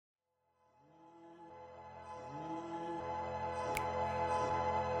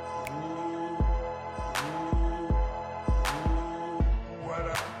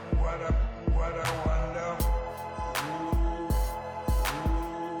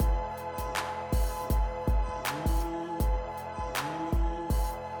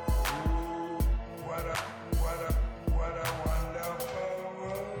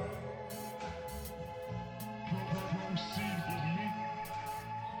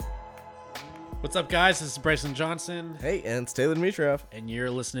What's up, guys? This is Bryson Johnson. Hey, and it's Taylor Dimitrov. And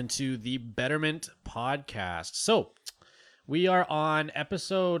you're listening to the Betterment podcast. So, we are on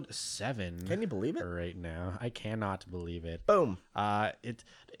episode 7. Can you believe it? Right now. I cannot believe it. Boom. To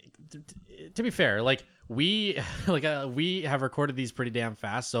be fair, we have recorded these pretty damn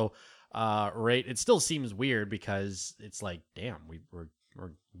fast. So, it still seems weird because it's like, damn,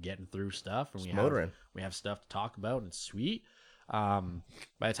 we're getting through stuff and we have stuff to talk about, and it's sweet. By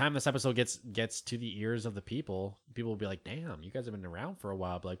the time this episode gets to the ears of the people will be like, damn, you guys have been around for a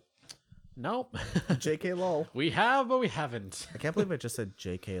while. But like, nope. JK lol. We have, but we haven't. I can't believe I just said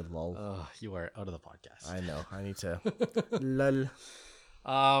JK lol. You are out of the podcast. I know. I need to. Lol.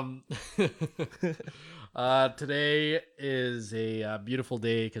 Today is a beautiful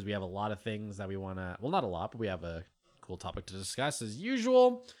day because we have a lot of things that we want to, well, not a lot, but we have a cool topic to discuss as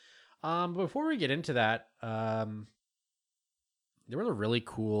usual. But before we get into that, there was a really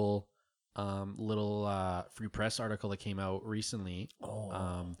cool little free press article that came out recently.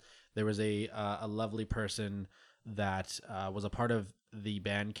 There was a lovely person that was a part of the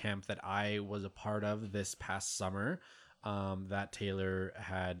band camp that I was a part of this past summer that Taylor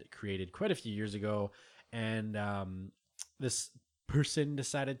had created quite a few years ago. And this person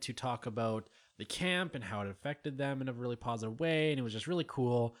decided to talk about the camp and how it affected them in a really positive way. And it was just really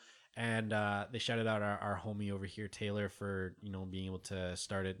cool. And they shouted out our homie over here, Taylor, for being able to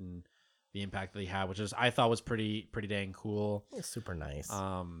start it and the impact that he had, which I thought was pretty dang cool. It's super nice.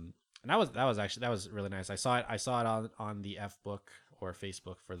 And that was really nice. I saw it on the F book or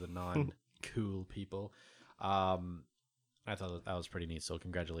Facebook for the non cool people. I thought that was pretty neat. So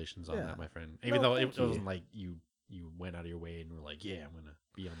congratulations on that, my friend. Even though it wasn't like you went out of your way and were like, yeah, I'm gonna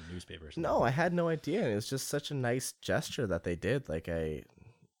be on the newspaper or something. No, I had no idea. It was just such a nice gesture that they did.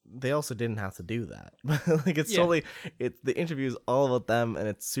 They also didn't have to do that. The interview is all about them, and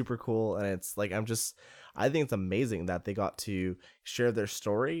it's super cool. And it's like, I think it's amazing that they got to share their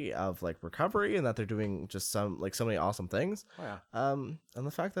story of recovery, and that they're doing just so many awesome things. Oh, yeah. And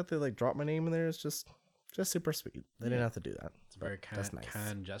the fact that they dropped my name in there is just super sweet. They didn't have to do that. It's a very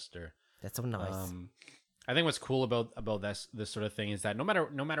kind gesture. That's so nice. I think what's cool about this sort of thing is that no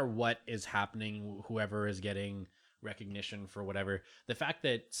matter what is happening, whoever is getting recognition for whatever, the fact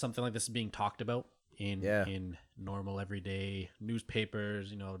that something like this is being talked about in normal everyday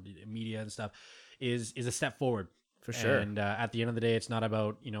newspapers, media and stuff, is a step forward for sure. And at the end of the day, it's not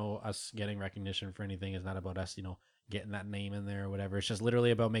about us getting recognition for anything. It's not about us getting that name in there or whatever. It's just literally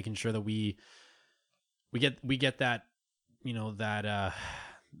about making sure that we get that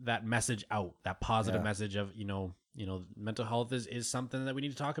that message out, that positive message of mental health is something that we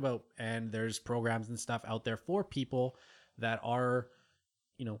need to talk about, and there's programs and stuff out there for people that are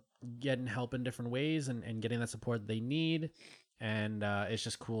getting help in different ways and getting that support they need. And it's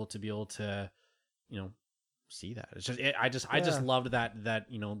just cool to be able to see that. It's just I just loved that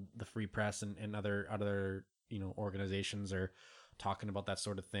the Free Press and other organizations are talking about that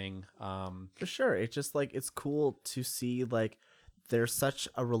sort of thing. For sure. It's just it's cool to see there's such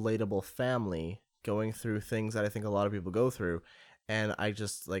a relatable family going through things that I think a lot of people go through. And I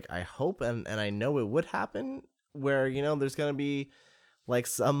just I hope and I know it would happen where, there's going to be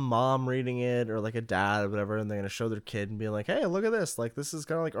some mom reading it or a dad or whatever, and they're going to show their kid and be like, hey, look at this. This is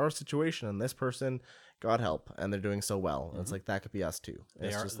kind of our situation, and this person got help and they're doing so well. Mm-hmm. And it's that could be us too.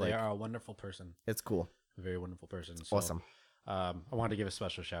 They are a wonderful person. It's cool. A very wonderful person. So, awesome. I wanted to give a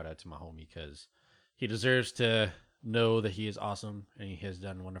special shout out to my homie because he deserves to know that he is awesome and he has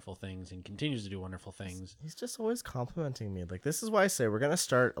done wonderful things and continues to do wonderful things. He's just always complimenting me. This is why I say we're going to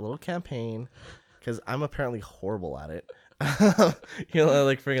start a little campaign, because I'm apparently horrible at it. I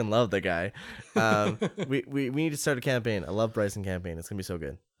freaking love the guy. We need to start a campaign. I love Bryson campaign. It's going to be so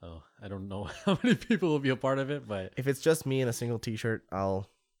good. Oh, I don't know how many people will be a part of it, but if it's just me in a single t-shirt, I'll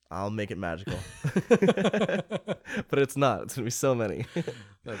make it magical. But it's not. It's going to be so many.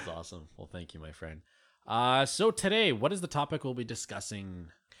 That's awesome. Well, thank you, my friend. So today, what is the topic we'll be discussing?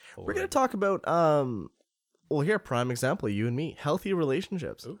 We're going to talk about, here, prime example, you and me, healthy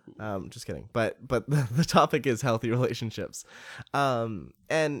relationships. Ooh. Just kidding. But the topic is healthy relationships. And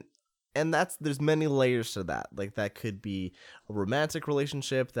there's many layers to that. That could be a romantic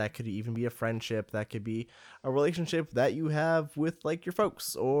relationship, that could even be a friendship, that could be a relationship that you have with your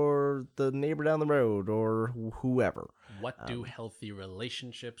folks or the neighbor down the road or whoever. What do healthy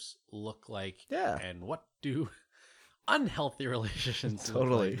relationships look like? Yeah. And what do unhealthy relationships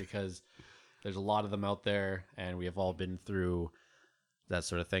totally look like? Because there's a lot of them out there, and we have all been through that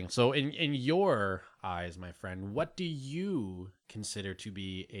sort of thing. So in your eyes, my friend, what do you consider to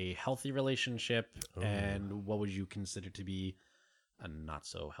be a healthy relationship? And what would you consider to be a not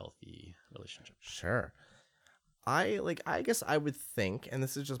so healthy relationship? Sure. I guess I would think, and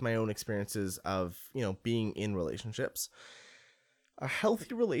this is just my own experiences of, being in relationships. A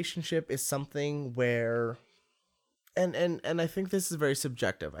healthy relationship is something where, and I think this is very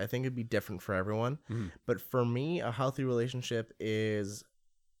subjective. I think it'd be different for everyone. Mm-hmm. But for me, a healthy relationship is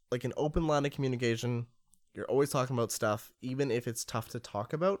like an open line of communication. You're always talking about stuff, even if it's tough to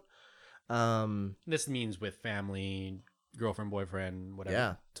talk about. This means with family, girlfriend, boyfriend, whatever.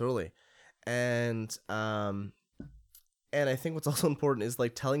 Yeah, totally. And I think what's also important is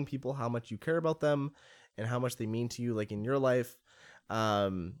like telling people how much you care about them and how much they mean to you, like in your life.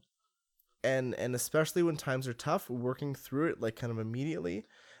 And especially when times are tough, working through it like kind of immediately,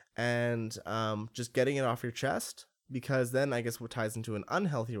 and just getting it off your chest. Because then I guess what ties into an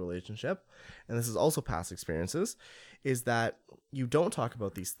unhealthy relationship, and this is also past experiences, is that you don't talk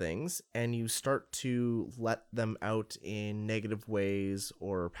about these things and you start to let them out in negative ways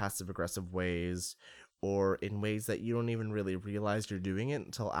or passive aggressive ways, or in ways that you don't even really realize you're doing it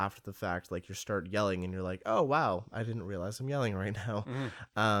until after the fact. Like you start yelling and you're like, oh wow, I didn't realize I'm yelling right now.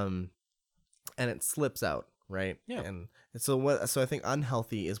 Mm-hmm. And it slips out, right? Yeah. And so I think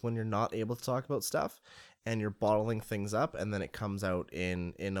unhealthy is when you're not able to talk about stuff and you're bottling things up, and then it comes out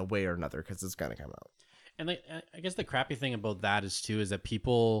in a way or another, because it's gonna come out. And like, I guess the crappy thing about that is that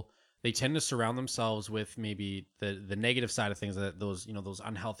people, they tend to surround themselves with maybe the negative side of things, that those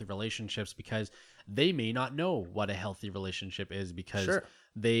unhealthy relationships, because they may not know what a healthy relationship is, because Sure.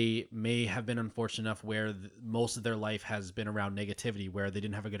 they may have been unfortunate enough where most of their life has been around negativity, where they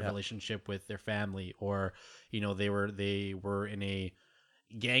didn't have a good relationship with their family, or they were in a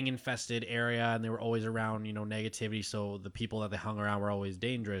gang infested area and they were always around negativity, so the people that they hung around were always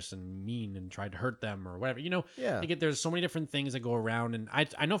dangerous and mean and tried to hurt them or whatever. Yeah. There's so many different things that go around, and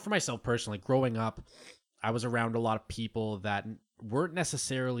I know for myself personally, growing up, I was around a lot of people that weren't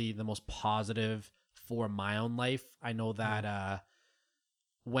necessarily the most positive for my own life. I know that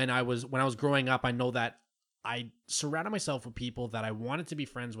when I was growing up, I know that I surrounded myself with people that I wanted to be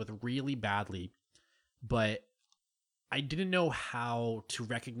friends with really badly, but I didn't know how to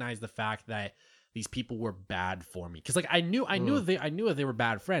recognize the fact that these people were bad for me. Cause like I knew that they were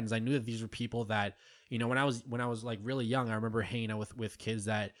bad friends. I knew that these were people that, when I was like really young, I remember hanging out with kids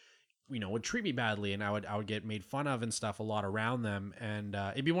that, would treat me badly, and I would get made fun of and stuff a lot around them. And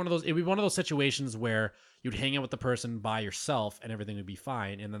it'd be one of those situations where you'd hang out with the person by yourself and everything would be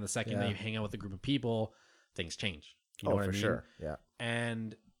fine. And then the second that you hang out with a group of people, things change. You know what I mean? Sure. Yeah.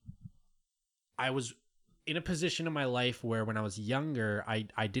 And I was in a position in my life where when I was younger,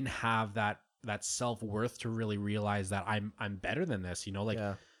 I didn't have that self-worth to really realize that I'm better than this,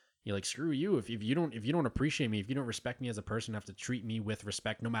 you're like, screw you. If you don't appreciate me, if you don't respect me as a person, have to treat me with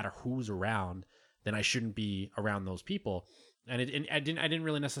respect no matter who's around, then I shouldn't be around those people. And I didn't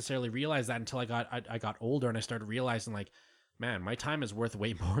really necessarily realize that until I got older, and I started realizing, like, man, my time is worth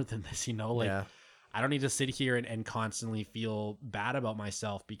way more than this, I don't need to sit here and constantly feel bad about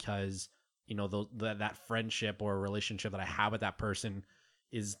myself because that friendship or relationship that I have with that person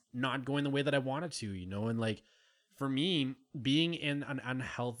is not going the way that I wanted to, and like, for me, being in an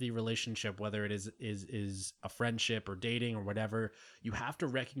unhealthy relationship, whether it is a friendship or dating or whatever, you have to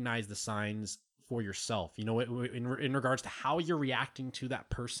recognize the signs for yourself, in regards to how you're reacting to that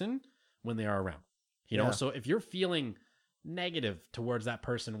person when they are around, so if you're feeling negative towards that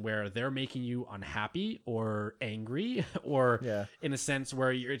person, where they're making you unhappy or angry, or in a sense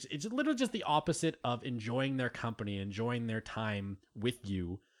where it's literally just the opposite of enjoying their company, enjoying their time with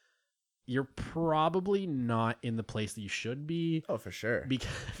you, you're probably not in the place that you should be. Oh, for sure.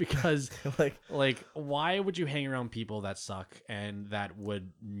 Because like why would you hang around people that suck and that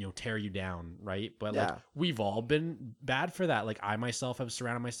would tear you down, right? But like, we've all been bad for that. Like, I myself have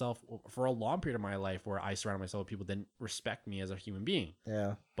surrounded myself for a long period of my life where I surrounded myself with people that didn't respect me as a human being.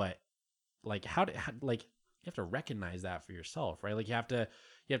 Yeah. But like, like, you have to recognize that for yourself, right? Like, you have to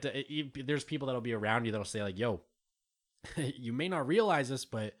there's people that'll be around you that'll say like, yo, you may not realize this,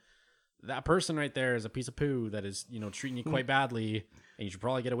 but that person right there is a piece of poo that is, treating you quite badly, and you should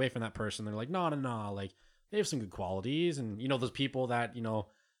probably get away from that person. They're like, no, like, they have some good qualities. And, those people that,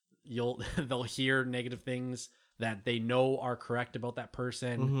 they'll hear negative things that they know are correct about that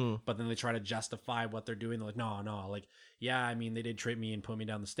person, but then they try to justify what they're doing. They're like, no, like, yeah, I mean, they did trip me and put me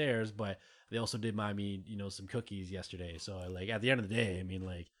down the stairs, but they also did buy me, some cookies yesterday. So, like, at the end of the day, I mean,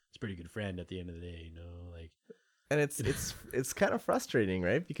 like, it's a pretty good friend at the end of the day, like. And it's kind of frustrating,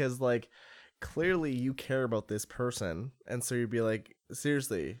 right? Because like, clearly you care about this person, and so you'd be like,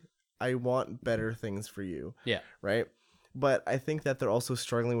 seriously, I want better things for you. Yeah. Right. But I think that they're also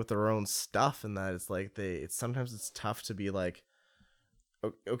struggling with their own stuff, and that it's like sometimes it's tough to be like,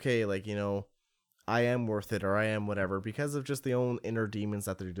 okay, like, you know, I am worth it or I am whatever because of just the own inner demons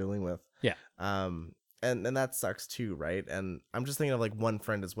that they're dealing with. Yeah. And that sucks too, right? And I'm just thinking of like one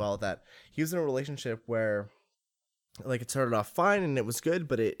friend as well that he was in a relationship where like it started off fine and it was good,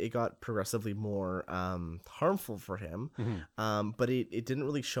 but it got progressively more harmful for him. But it didn't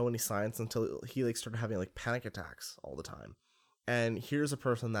really show any signs until he like started having like panic attacks all the time. And here's a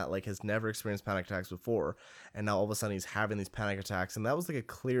person that like has never experienced panic attacks before, and now all of a sudden he's having these panic attacks, and that was like a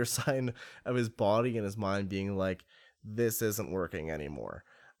clear sign of his body and his mind being like, this isn't working anymore.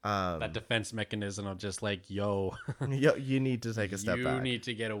 That defense mechanism of just like, yo, you need to take a step back. You need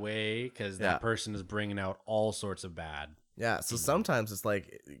to get away because Yeah. that person is bringing out all sorts of bad. Yeah, so sometimes it's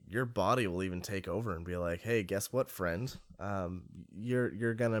like your body will even take over and be like, hey, guess what, friend?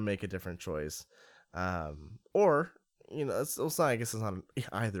 You're gonna make a different choice. Or, you know, it's not, I guess it's not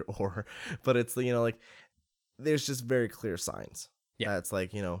either or, but it's, you know, like there's just very clear signs. Yeah. That's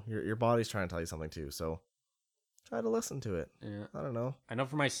like, you know, your body's trying to tell you something too. So try to listen to it. Yeah. I don't know. I know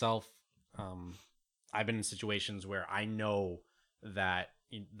for myself, I've been in situations where I know that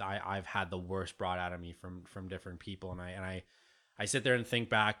I've had the worst brought out of me from different people, and I sit there and think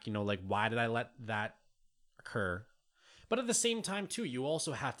back, you know, like, why did I let that occur? But at the same time too, you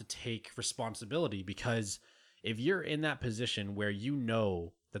also have to take responsibility, because if you're in that position where you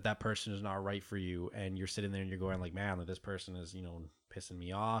know that that person is not right for you, and you're sitting there and you're going like, man, this person is, you know, pissing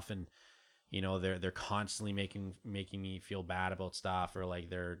me off, and you know, they're constantly making me feel bad about stuff, or like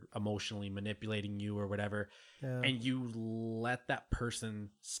they're emotionally manipulating you or whatever. Yeah. And you let that person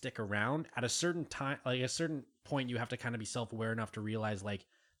stick around, at a certain time, like a certain point, you have to kind of be self-aware enough to realize like,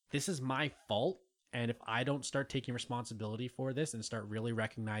 this is my fault. And if I don't start taking responsibility for this and start really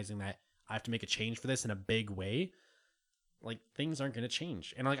recognizing that I have to make a change for this in a big way, like things aren't going to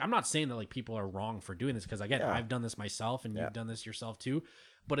change. And like, I'm not saying that like people are wrong for doing this, because again, I've done this myself, and you've done this yourself too.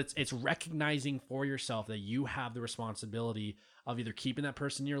 But it's recognizing for yourself that you have the responsibility of either keeping that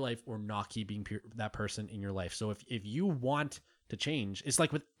person in your life or not keeping that person in your life. So if you want to change, it's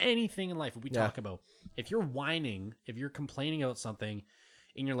like with anything in life we talk about. If you're whining, if you're complaining about something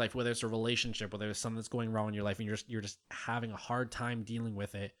in your life, whether it's a relationship, whether it's something that's going wrong in your life, and you're just having a hard time dealing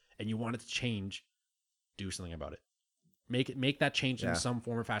with it, and you want it to change, do something about it. Make that change in some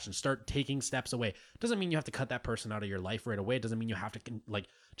form or fashion. Start taking steps away. Doesn't mean you have to cut that person out of your life right away. It doesn't mean you have to like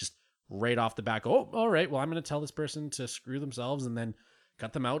just right off the bat, oh, all right, well, I'm going to tell this person to screw themselves, and then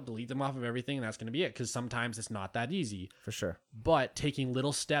cut them out, delete them off of everything, and that's going to be it. Because sometimes it's not that easy. For sure. But taking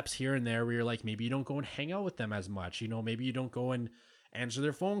little steps here and there where you're like, maybe you don't go and hang out with them as much. You know, maybe you don't go and answer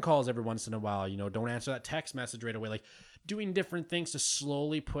their phone calls every once in a while. You know, don't answer that text message right away. Like, doing different things to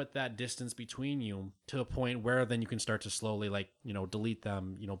slowly put that distance between you to a point where then you can start to slowly, like, you know, delete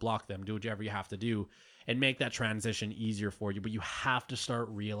them, you know, block them, do whatever you have to do, and make that transition easier for you. But you have to start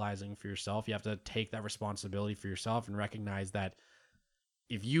realizing for yourself, you have to take that responsibility for yourself and recognize that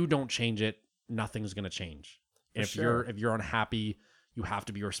if you don't change it, nothing's going to change. If you're unhappy, you have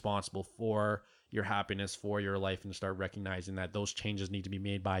to be responsible for your happiness, for your life, and start recognizing that those changes need to be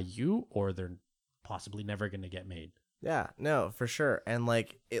made by you, or they're possibly never going to get made. Yeah, no, for sure. And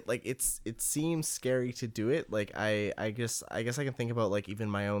like it seems scary to do it. Like I guess I can think about like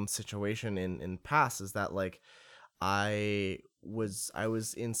even my own situation in past, is that like I was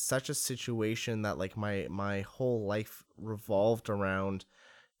in such a situation that like my whole life revolved around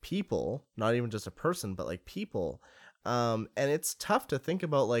people, not even just a person, but like people. And it's tough to think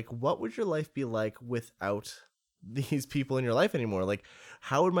about like, what would your life be like without these people in your life anymore? Like,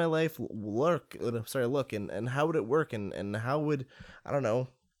 how would my life look, and how would it work, and how would, I don't know,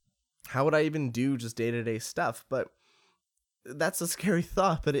 how would I even do just day-to-day stuff? But that's a scary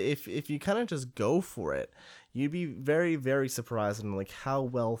thought. But if you kind of just go for it, you'd be very, very surprised in like how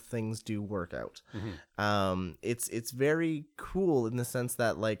well things do work out. It's very cool in the sense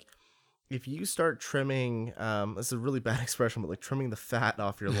that like, if you start trimming, this is a really bad expression, but like trimming the fat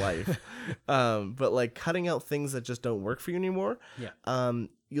off your life, but like cutting out things that just don't work for you anymore,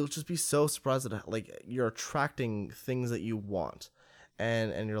 you'll just be so surprised at like you're attracting things that you want,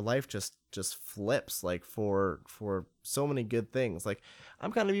 and your life just flips like for so many good things. Like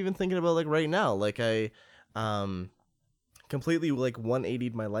I'm kind of even thinking about like right now, like I completely like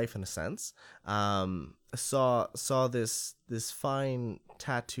 180'd my life in a sense. Saw this fine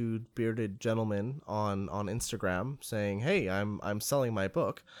tattooed bearded gentleman on Instagram saying, hey, I'm selling my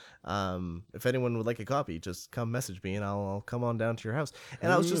book. If anyone would like a copy, just come message me and I'll come on down to your house.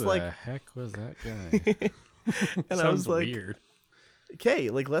 And I was just like, who the heck was that guy? And Sounds I was like, weird. Okay,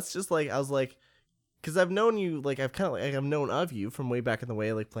 like let's just like, I was like, because I've known you, like I've kind of like I've known of you from way back in the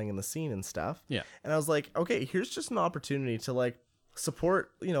way, like playing in the scene and stuff. Yeah. And I was like, okay, here's just an opportunity to like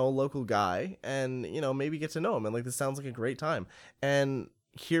support, you know, a local guy and, you know, maybe get to know him. And like, this sounds like a great time. And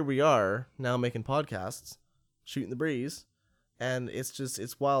here we are now making podcasts, shooting the breeze. And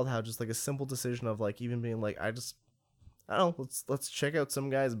it's wild how just like a simple decision of like even being like, I don't know, let's check out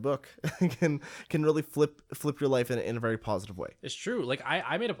some guy's book can really flip your life in a very positive way. It's true. Like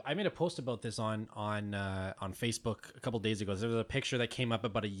I made a post about this on Facebook a couple days ago. There was a picture that came up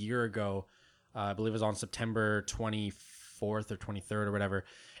about a year ago. I believe it was on September 24th or 23rd or whatever.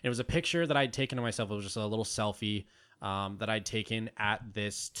 And it was a picture that I'd taken of myself. It was just a little selfie that I'd taken at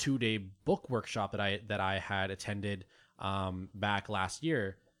this 2-day book workshop that I had attended back last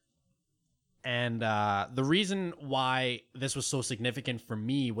year. And the reason why this was so significant for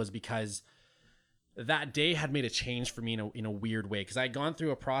me was because that day had made a change for me in a weird way. Because I had gone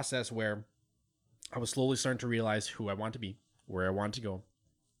through a process where I was slowly starting to realize who I want to be, where I want to go,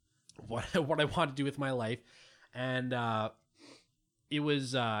 what I want to do with my life. And it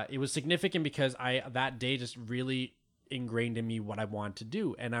was significant because that day just really ingrained in me what I want to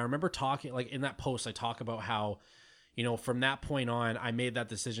do. And I remember talking, like in that post, I talk about how, you know, from that point on, I made that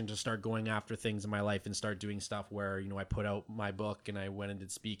decision to start going after things in my life and start doing stuff where, you know, I put out my book and I went and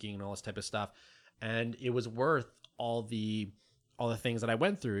did speaking and all this type of stuff. And it was worth all the things that I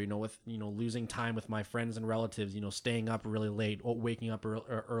went through, you know, with, you know, losing time with my friends and relatives, you know, staying up really late, waking up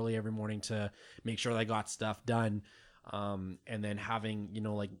early every morning to make sure that I got stuff done. And then having, you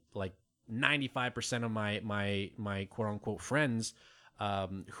know, like 95% of my quote unquote friends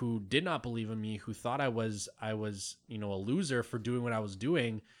who did not believe in me, who thought I was, you know, a loser for doing what I was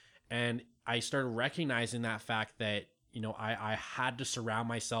doing. And I started recognizing that fact that, you know, I had to surround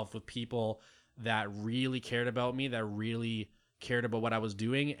myself with people that really cared about me, that really cared about what I was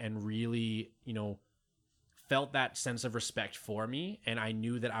doing and really, you know, felt that sense of respect for me. And I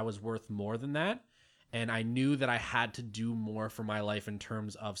knew that I was worth more than that. And I knew that I had to do more for my life in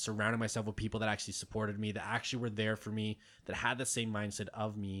terms of surrounding myself with people that actually supported me, that actually were there for me, that had the same mindset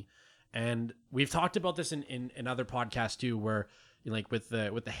of me. And we've talked about this in other podcasts too, where, you know, like with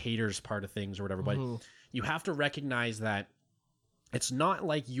the haters part of things or whatever, but you have to recognize that it's not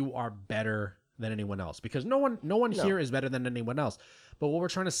like you are better than anyone else, because no one here is better than anyone else. But what we're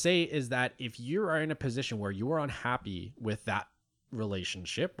trying to say is that if you are in a position where you are unhappy with that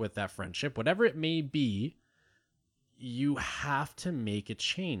relationship, with that friendship, whatever it may be, you have to make a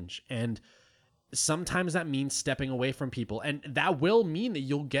change. And sometimes that means stepping away from people, and that will mean that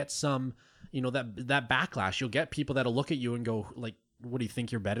you'll get some, you know, that backlash. You'll get people that'll look at you and go like, what do you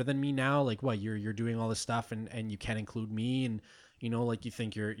think, you're better than me now? Like, what, you're doing all this stuff and you can't include me, and, you know, like you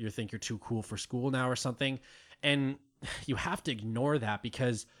think you're too cool for school now or something. And you have to ignore that,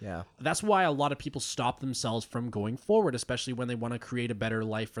 because that's why a lot of people stop themselves from going forward, especially when they want to create a better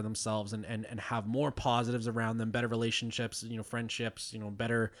life for themselves and have more positives around them, better relationships, you know, friendships, you know,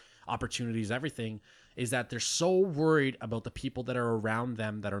 better opportunities, everything, is that they're so worried about the people that are around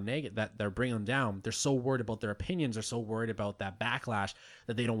them that are negative, that they're bringing them down. They're so worried about their opinions. They're so worried about that backlash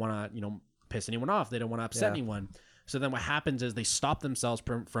that they don't want to, you know, piss anyone off. They don't want to upset anyone. So then what happens is they stop themselves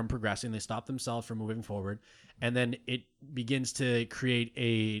from progressing. They stop themselves from moving forward. And then it begins to create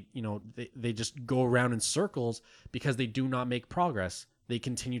a, you know, they just go around in circles because they do not make progress. They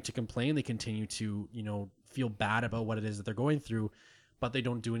continue to complain. They continue to, you know, feel bad about what it is that they're going through, but they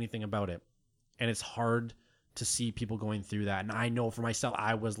don't do anything about it. And it's hard to see people going through that. And I know for myself,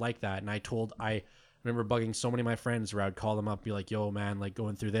 I was like that. And I remember bugging so many of my friends where I'd call them up, be like, yo, man, like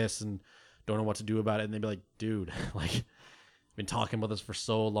going through this and don't know what to do about it. And they'd be like, dude, like, been talking about this for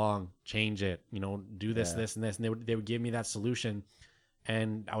so long, change it, you know, do this, this, and this. And they would give me that solution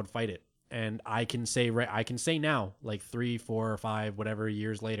and I would fight it. And I can say now, like 3, 4, or 5, whatever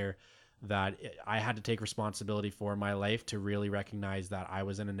years later, that I had to take responsibility for my life to really recognize that I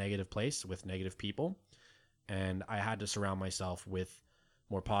was in a negative place with negative people. And I had to surround myself with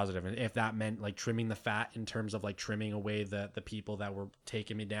more positive. And if that meant like trimming the fat in terms of like trimming away the people that were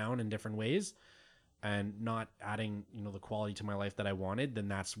taking me down in different ways and not adding, you know, the quality to my life that I wanted, then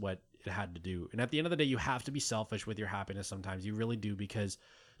that's what it had to do. And at the end of the day, you have to be selfish with your happiness sometimes. You really do, because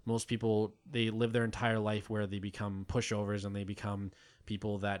most people, they live their entire life where they become pushovers and they become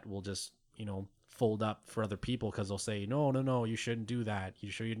people that will just, you know, fold up for other people because they'll say, no, you shouldn't do that. You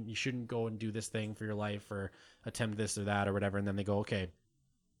shouldn't go and do this thing for your life or attempt this or that or whatever. And then they go, okay,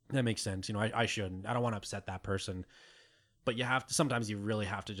 that makes sense. You know, I shouldn't. I don't want to upset that person. But you have to, sometimes you really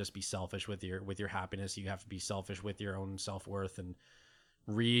have to just be selfish with your happiness. You have to be selfish with your own self-worth and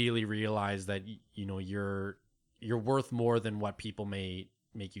really realize that, you know, you're worth more than what people may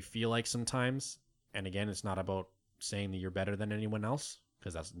make you feel like sometimes. And again, it's not about saying that you're better than anyone else,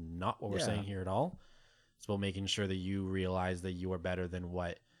 because that's not what we're saying here at all. It's about making sure that you realize that you are better than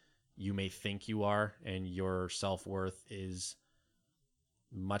what you may think you are, and your self-worth is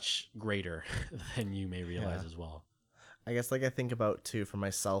much greater than you may realize Yeah. as well. I guess like I think about too for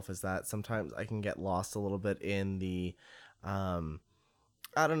myself is that sometimes I can get lost a little bit in the um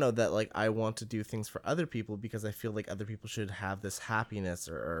I don't know that like I want to do things for other people because I feel like other people should have this happiness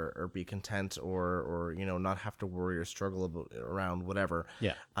or be content or you know not have to worry or struggle around whatever.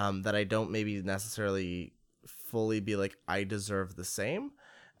 Yeah. That I don't maybe necessarily fully be like I deserve the same.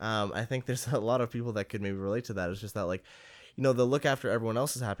 I think there's a lot of people that could maybe relate to that. It's just that like you know they'll look after everyone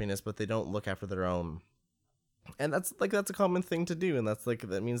else's happiness, but they don't look after their own. And that's a common thing to do, and that's like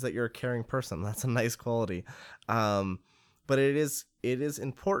that means that you're a caring person. That's a nice quality. um but it is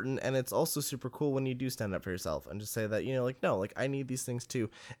important, and it's also super cool when you do stand up for yourself and just say that you know like no like I need these things too.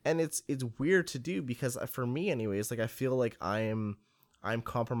 And it's weird to do because for me anyways like I feel like I'm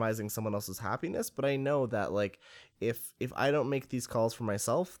compromising someone else's happiness, but I know that like if I don't make these calls for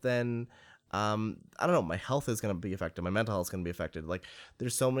myself, then I don't know, my health is going to be affected, my mental health is going to be affected. Like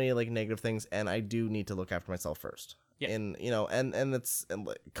there's so many like negative things, and I do need to look after myself first. Yeah. And you know and it's and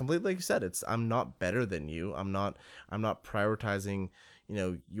like, completely like you said, it's I'm not better than you. I'm not prioritizing you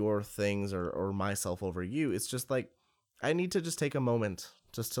know your things or myself over you. It's just like I need to just take a moment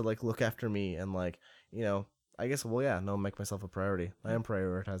just to like look after me and like you know I guess well yeah no make myself a priority. I am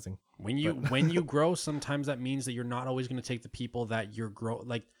prioritizing When you but when you grow, sometimes that means that you're not always going to take the people that you're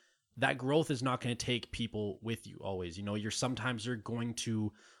like that growth is not going to take people with you always. You know, you're going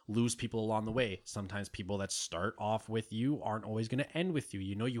to lose people along the way. Sometimes people that start off with you aren't always going to end with you.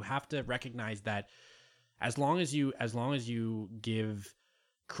 You know, you have to recognize that as long as you give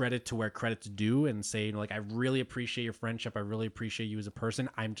credit to where credit's due and say, you know, like, I really appreciate your friendship. I really appreciate you as a person.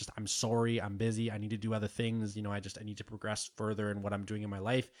 I'm sorry. I'm busy. I need to do other things. You know, I need to progress further in what I'm doing in my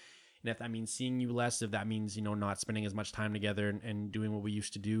life. And if that means seeing you less, if that means, you know, not spending as much time together and doing what we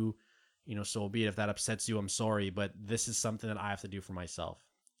used to do, you know, so be it. If that upsets you, I'm sorry, but this is something that I have to do for myself.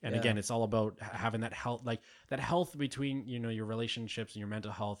 And yeah again, it's all about having that health, like that health between, you know, your relationships and your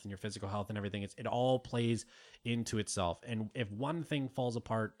mental health and your physical health and everything. It all plays into itself. And if one thing falls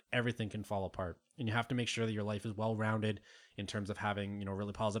apart, everything can fall apart. And you have to make sure that your life is well-rounded in terms of having, you know,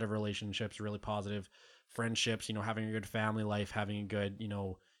 really positive relationships, really positive friendships, you know, having a good family life, having a good, you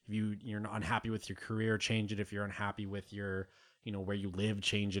know, if you're not unhappy with your career, change it. If you're unhappy with your, you know, where you live,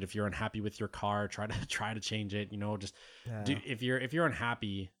 change it. If you're unhappy with your car, try to change it. You know, just do. yeah If you're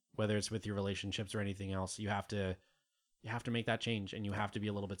unhappy, whether it's with your relationships or anything else, you have to make that change, and you have to be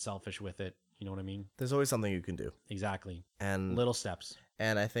a little bit selfish with it. You know what I mean? there's always something you can do. Exactly. And Little steps.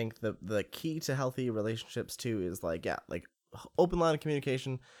 I think the key to healthy relationships too is like yeah like open line of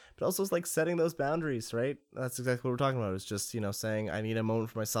communication, but also it's like setting those boundaries, right? That's exactly what we're talking about. It's just you know saying I need a moment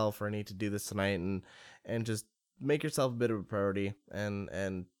for myself, or I need to do this tonight, and just make yourself a bit of a priority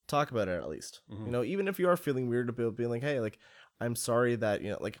and talk about it at least. Mm-hmm. You know, even if you are feeling weird about being like, hey, like I'm sorry that you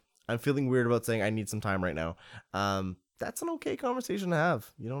know like I'm feeling weird about saying I need some time right now. That's an okay conversation to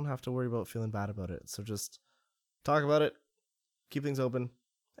have. You don't have to worry about feeling bad about it. So just talk about it, keep things open,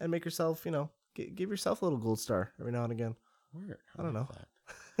 and make yourself, you know, give yourself a little gold star every now and again. Weird. I don't know.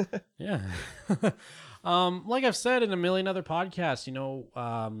 Yeah. Like I've said in a million other podcasts, you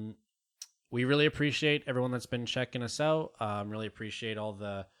know, we really appreciate everyone that's been checking us out. Really appreciate all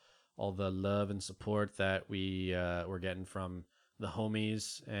the love and support that we're getting from the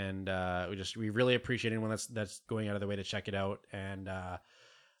homies, and we really appreciate anyone that's going out of their way to check it out. And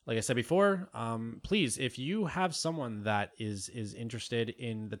like I said before, please, if you have someone that is interested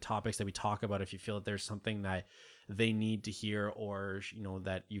in the topics that we talk about, if you feel that there's something that they need to hear, or you know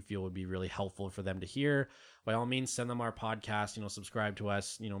that you feel would be really helpful for them to hear, by all means send them our podcast. You know, subscribe to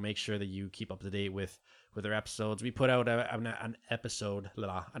us. You know, make sure that you keep up to date with our episodes. We put out an episode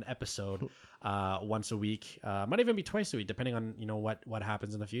once a week. Might even be twice a week, depending on you know what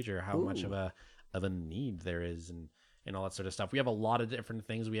happens in the future, how much of a need there is, and all that sort of stuff. We have a lot of different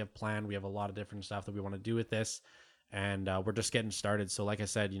things we have planned. We have a lot of different stuff that we want to do with this. And we're just getting started. So like I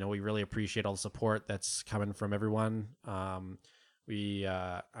said, you know, we really appreciate all the support that's coming from everyone. I'm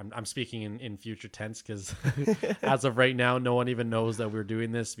speaking in future tense because as of right now, no one even knows that we're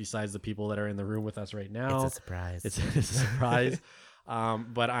doing this besides the people that are in the room with us right now. It's a surprise. It's a surprise.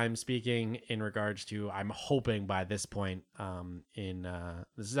 But I'm speaking in regards to, I'm hoping by this point this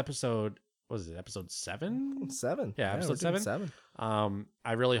is episode, what is it, episode 7? 7. Yeah, episode 7.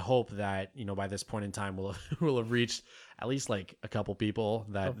 I really hope that, you know, by this point in time, we'll have reached at least like a couple people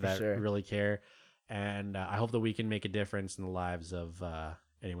that sure. really care. And I hope that we can make a difference in the lives of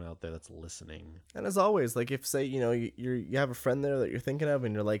anyone out there that's listening. And as always, like if say, you have a friend there that you're thinking of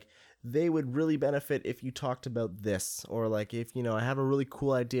and you're like, they would really benefit if you talked about this, or like if, I have a really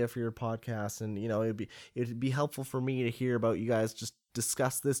cool idea for your podcast and, it'd be helpful for me to hear about you guys just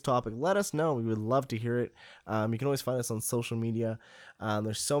discuss this topic. Let us know. We would love to hear it. You can always find us on social media.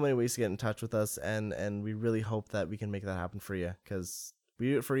 There's so many ways to get in touch with us, and we really hope that we can make that happen for you, because we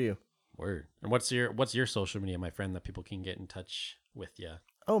do it for you. Word. And what's your social media, my friend, that people can get in touch with you?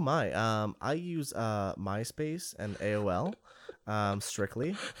 Oh my, I use MySpace and AOL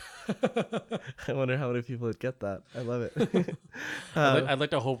strictly. I wonder how many people would get that. I love it. I'd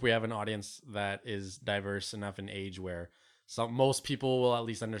like to hope we have an audience that is diverse enough in age where most people will at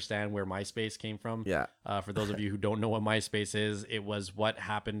least understand where MySpace came from. Yeah. For those of you who don't know what MySpace is, it was what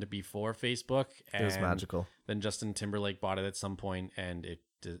happened before Facebook. And It was magical. Then Justin Timberlake bought it at some point, and it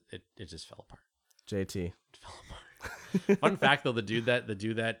just fell apart. JT. It fell apart. Fun fact though, the dude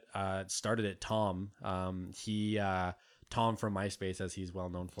that started it, Tom, Tom from MySpace, as he's well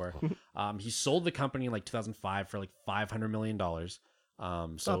known for, he sold the company in like 2005 for like $500 million.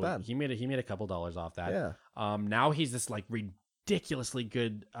 So not bad. he made a couple dollars off that. Yeah. Now he's this like ridiculously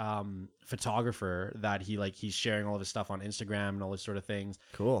good photographer that he's sharing all of his stuff on Instagram and all this sort of things.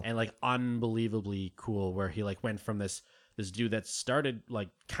 Cool. And like unbelievably cool, where he like went from this dude that started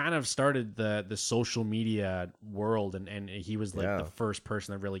the social media world, and he was like the first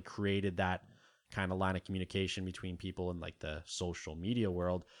person that really created that kind of line of communication between people in like the social media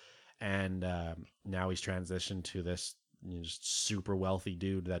world. And now he's transitioned to this just super wealthy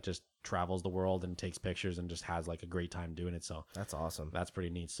dude that just travels the world and takes pictures and just has like a great time doing it. So that's awesome. That's pretty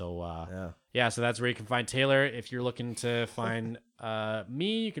neat. So so that's where you can find Taylor. If you're looking to find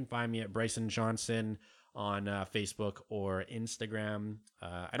me, you can find me at Bryson Johnson on Facebook or Instagram.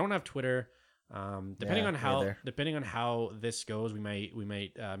 I don't have Twitter. Depending on how this goes, we might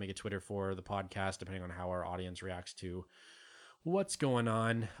make a Twitter for the podcast, depending on how our audience reacts to what's going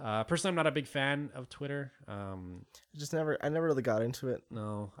on. Personally, I'm not a big fan of Twitter. I never really got into it.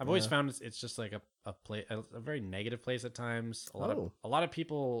 No, I've always found it's just like a very negative place at times. A lot of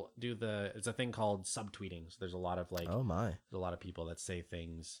people do it's a thing called subtweeting. So there's a lot of like, there's a lot of people that say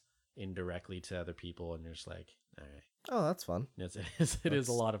things indirectly to other people, and you're just like, all right. Oh, that's fun. Yes, it is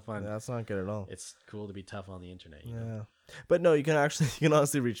a lot of fun. That's not good at all. It's cool to be tough on the internet. You know? But no, you can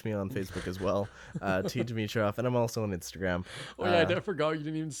honestly reach me on Facebook as well, T Dimitrov, and I'm also on Instagram. Oh yeah, I forgot you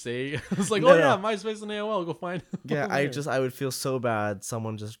didn't even say. I was like, MySpace and AOL, go find. Yeah, I would feel so bad.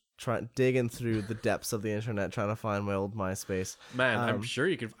 Someone just digging through the depths of the internet trying to find my old MySpace. Man, I'm sure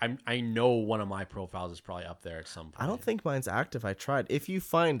you could. I know one of my profiles is probably up there at some point. I don't think mine's active. I tried. If you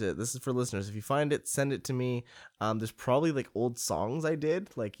find it, this is for listeners. If you find it, send it to me. There's probably like old songs I did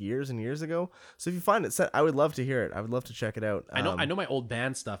like years and years ago. So if you find it, I would love to hear it. I would love to check it out. I know my old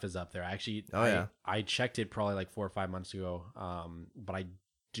band stuff is up there. Actually, I checked it probably like 4 or 5 months ago. But I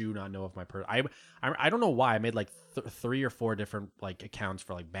do not know if I don't know why I made like 3 or 4 different like accounts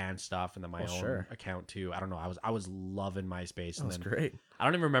for like band stuff, and then my own account too. I don't know. I was loving MySpace. That was great. I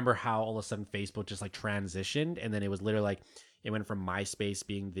don't even remember how all of a sudden Facebook just like transitioned, and then it was literally like it went from MySpace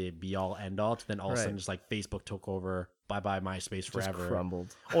being the be all end all to then all of a sudden just like Facebook took over. Bye bye MySpace forever. Just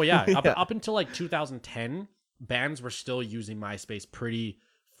crumbled. Oh yeah, up until like 2010, bands were still using MySpace pretty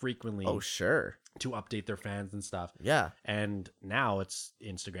frequently. Oh sure. To update their fans and stuff. Yeah. And now it's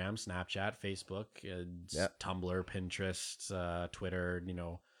Instagram, Snapchat, Facebook, Tumblr, Pinterest, Twitter,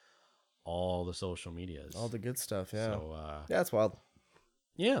 all the social medias. All the good stuff, yeah. So, it's wild.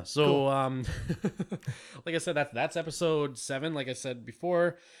 Yeah, so cool. Like I said, that's episode 7. Like I said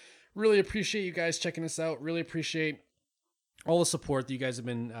before, really appreciate you guys checking us out. Really appreciate all the support that you guys have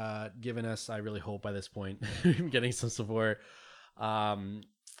been giving us. I really hope by this point I'm getting some support.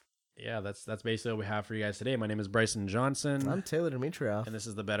 Yeah, that's basically what we have for you guys today. My name is Bryson Johnson. I'm Taylor Dimitrov. And this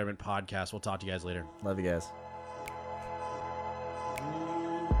is the Betterment Podcast. We'll talk to you guys later. Love you guys.